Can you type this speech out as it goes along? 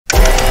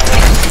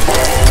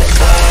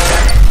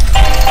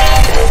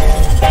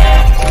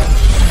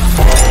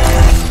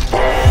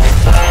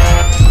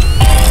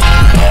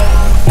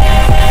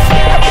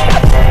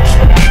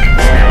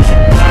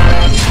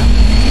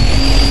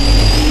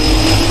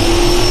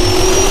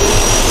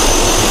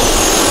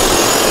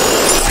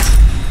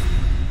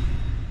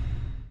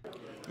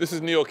This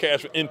is Neil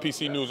Cash with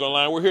NPC News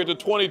Online. We're here at the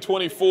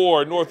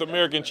 2024 North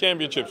American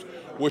Championships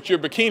with your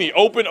Bikini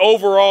Open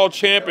overall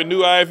champ and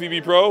new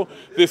IFBB Pro.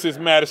 This is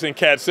Madison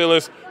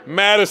Katsilas.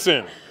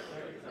 Madison,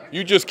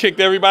 you just kicked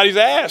everybody's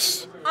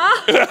ass.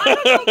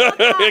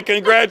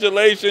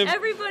 Congratulations.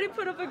 Everybody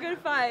put up a good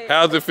fight.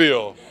 How's it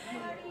feel?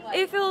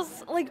 It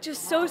feels like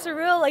just so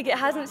surreal, like it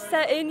hasn't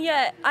set in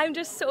yet. I'm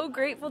just so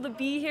grateful to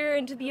be here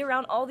and to be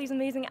around all these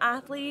amazing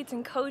athletes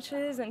and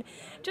coaches, and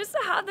just to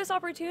have this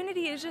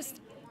opportunity is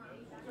just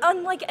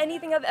unlike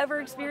anything I've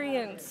ever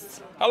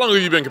experienced. How long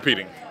have you been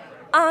competing?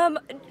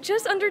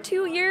 Just under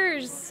 2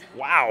 years.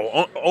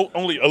 Wow,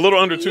 only a little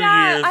under 2 years.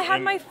 Yeah, I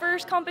had my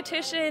first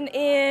competition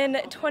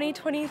in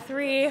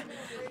 2023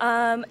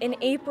 in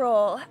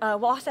April,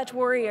 Wasatch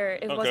Warrior.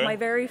 It was my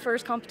very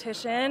first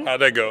competition. How'd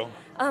that go?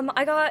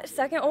 I got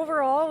second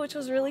overall, which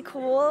was really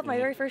cool, my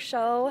very first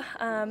show.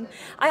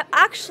 I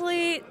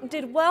actually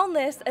did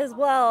wellness as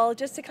well,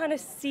 just to kind of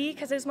see,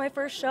 because it was my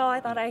first show. I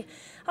thought I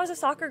was a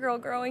soccer girl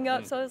growing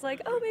up, so I was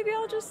like, oh, maybe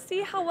I'll just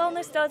see how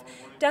wellness does.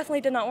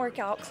 Definitely did not work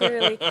out,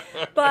 clearly.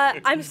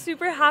 But I'm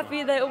super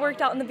happy that it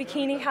worked out in the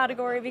bikini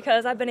category,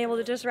 because I've been able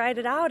to just ride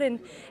it out, and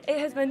it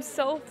has been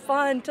so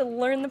fun to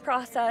learn the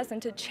process and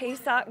to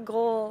chase that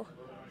goal.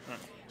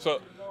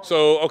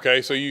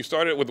 So you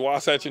started with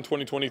Wasatch in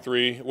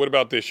 2023. What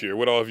about this year?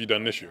 What all have you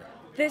done this year?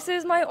 This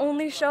is my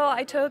only show.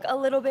 I took a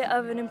little bit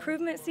of an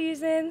improvement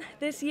season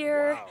this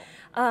year.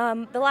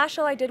 Wow. The last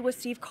show I did was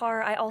Steve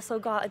Carr. I also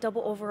got a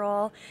double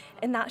overall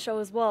in that show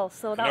as well.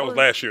 So that was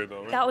last year,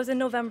 though, right? That was in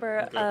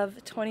November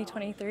of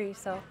 2023.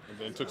 So. And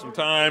then took some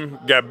time,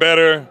 got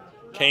better,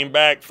 came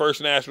back,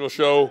 first national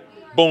show,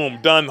 boom,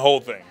 done the whole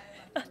thing.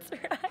 That's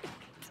right.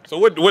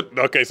 So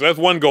okay, so that's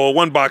one goal,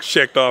 one box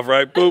checked off,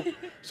 right? Boop.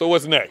 So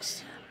what's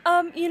next?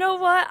 You know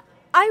what?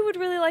 I would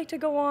really like to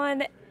go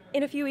on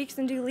in a few weeks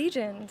and do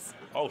Legions.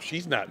 Oh,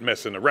 she's not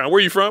messing around. Where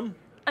are you from?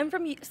 I'm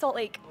from Salt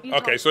Lake, Utah.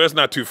 Okay, so that's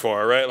not too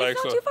far, right?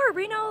 It's not too far.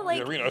 Reno, like,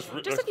 yeah, Reno,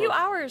 just a few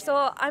hours.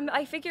 So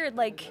I figured,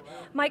 like,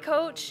 my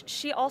coach,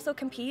 she also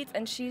competes,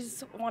 and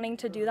she's wanting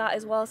to do that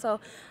as well. So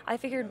I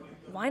figured,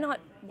 why not?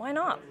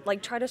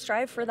 Like, try to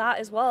strive for that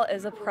as well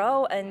as a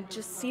pro, and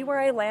just see where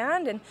I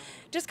land, and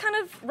just kind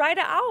of ride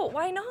it out.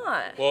 Why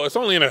not? Well, it's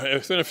only in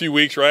a few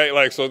weeks, right?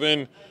 Like, so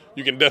then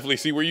you can definitely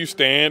see where you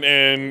stand,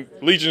 and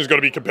Legion is going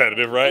to be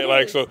competitive, right?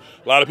 Like, so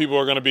a lot of people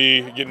are going to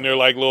be getting their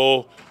like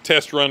little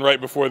test run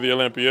right before the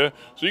Olympia.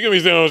 So you're going to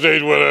be standing on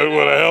stage with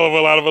a hell of a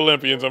lot of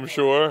Olympians, I'm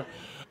sure.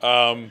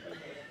 So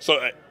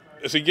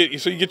you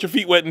get your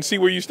feet wet and see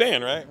where you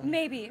stand, right?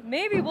 Maybe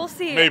we'll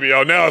see. Maybe.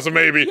 Oh, now it's a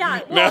maybe.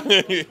 Yeah. Well,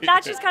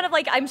 that's just kind of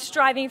like I'm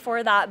striving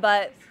for that,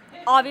 but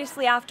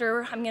obviously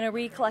after I'm going to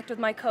recollect with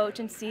my coach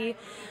and see,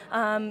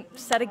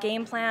 set a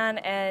game plan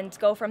and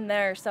go from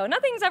there. So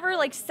nothing's ever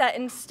like set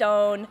in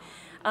stone,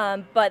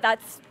 but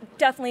that's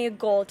definitely a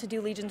goal to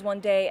do Legions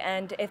one day.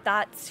 And if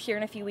that's here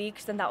in a few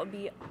weeks, then that would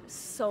be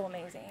so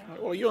amazing.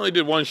 Well, you only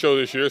did one show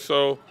this year,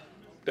 so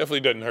definitely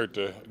doesn't hurt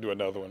to do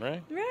another one,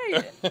 right?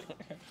 Right.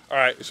 All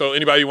right, so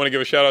anybody you want to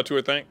give a shout out to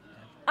or thank?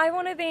 I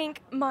want to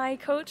thank my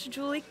coach,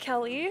 Julie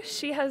Kelly.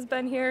 She has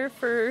been here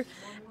for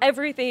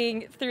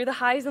everything through the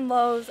highs and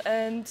lows,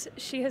 and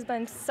she has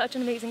been such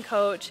an amazing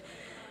coach.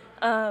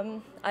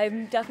 I'm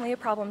definitely a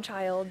problem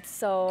child,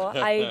 so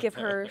I give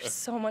her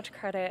so much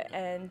credit,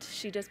 and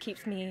she just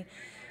keeps me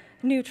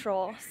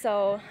neutral.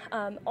 So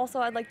also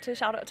I'd like to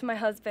shout out to my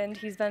husband.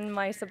 He's been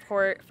my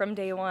support from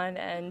day one,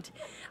 and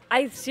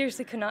I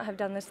seriously could not have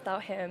done this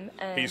without him.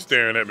 And he's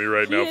staring at me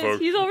right now, folks.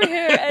 He's over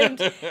here, and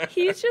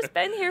he's just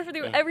been here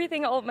through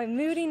everything, all of my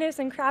moodiness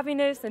and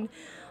crappiness, and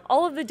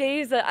all of the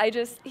days that I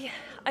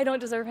don't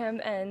deserve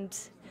him, and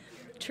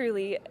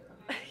truly,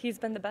 he's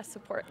been the best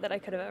support that I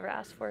could have ever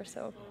asked for.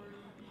 So.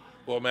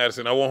 Well,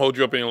 Madison, I won't hold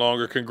you up any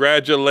longer.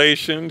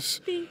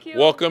 Congratulations. Thank you.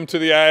 Welcome to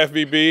the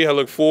IFBB. I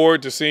look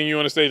forward to seeing you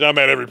on the stage. I'm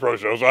at every pro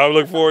show, so I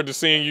look forward to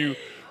seeing you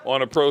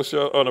on a pro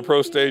show, on a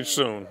pro stage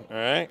soon. All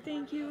right?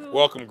 Thank you.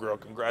 Welcome, girl.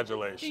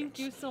 Congratulations. Thank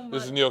you so much.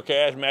 This is Neil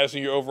Cash,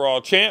 Madison, your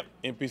overall champ.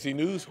 NPC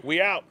News, we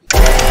out.